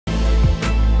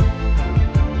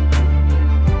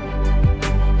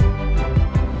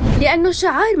لأنه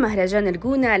شعار مهرجان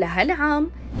الجونة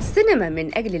لهالعام سينما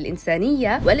من أجل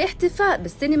الإنسانية والاحتفاء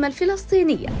بالسينما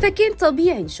الفلسطينية، فكان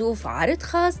طبيعي نشوف عرض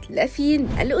خاص لفيلم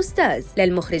الأستاذ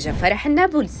للمخرجة فرح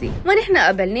النابلسي، ونحن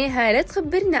قابلناها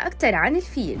لتخبرنا أكثر عن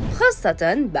الفيلم،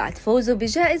 خاصة بعد فوزه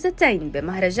بجائزتين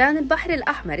بمهرجان البحر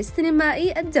الأحمر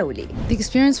السينمائي الدولي. The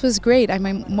experience was great. I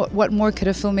mean, what more could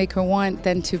a filmmaker want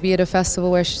than to be at a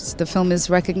festival where the film is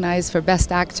recognized for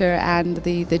Best Actor and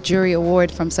the jury award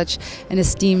from such an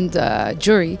esteemed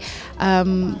jury.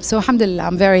 So alhamdulillah,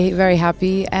 I'm very, very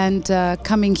happy, and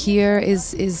coming here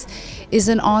is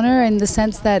an honor in the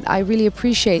sense that I really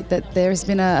appreciate that there's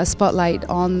been a spotlight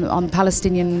on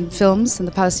Palestinian films and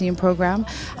the Palestinian program.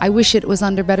 I wish it was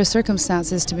under better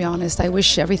circumstances, to be honest. I wish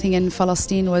everything in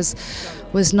Palestine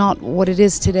was not what it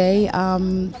is today,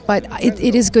 but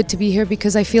it is good to be here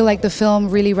because I feel like the film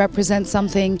really represents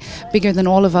something bigger than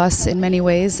all of us in many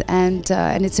ways, and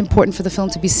it's important for the film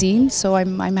to be seen, so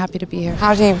I'm happy to be here.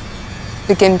 How do you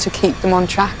begin to keep them on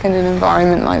track in an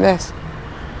environment like this?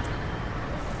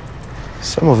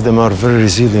 Some of them are very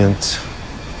resilient,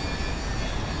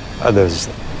 others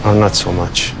are not so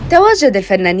much. تواجد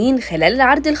الفنانين خلال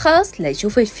العرض الخاص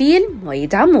ليشوفوا الفيلم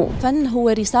ويدعموه. الفن هو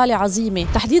رسالة عظيمة،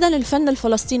 تحديداً الفن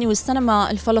الفلسطيني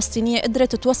والسينما الفلسطينية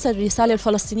قدرت توصل الرسالة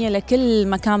الفلسطينية لكل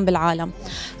مكان بالعالم،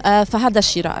 فهذا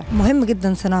الشيء رائع. مهم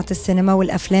جداً صناعة السينما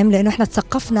والأفلام لأنه احنا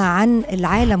تثقفنا عن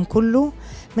العالم كله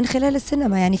من خلال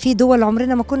السينما، يعني في دول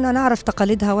عمرنا ما كنا نعرف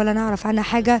تقاليدها ولا نعرف عنها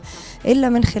حاجة إلا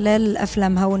من خلال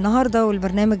أفلامها، والنهاردة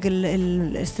والبرنامج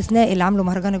الاستثنائي اللي عمله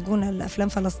مهرجان الجونة لأفلام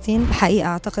فلسطين الحقيقة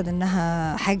أعتقد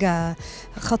أنها حاجة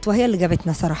خطوة هي اللي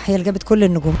جابتنا صراحة، هي اللي جابت كل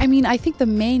النجوم. I mean, I think the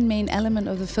main element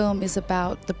of the film is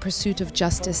about the pursuit of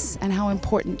justice and how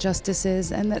important justice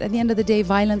is, and that at the end of the day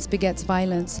violence begets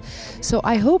violence. So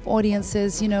I hope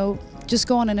audiences, just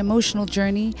go on an emotional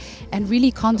journey and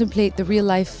really contemplate the real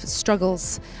life struggles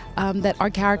that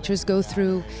our characters go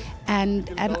through, and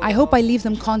I hope I leave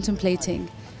them contemplating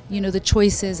the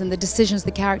choices and the decisions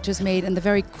the characters made and the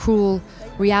very cruel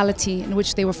reality in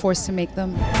which they were forced to make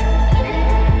them.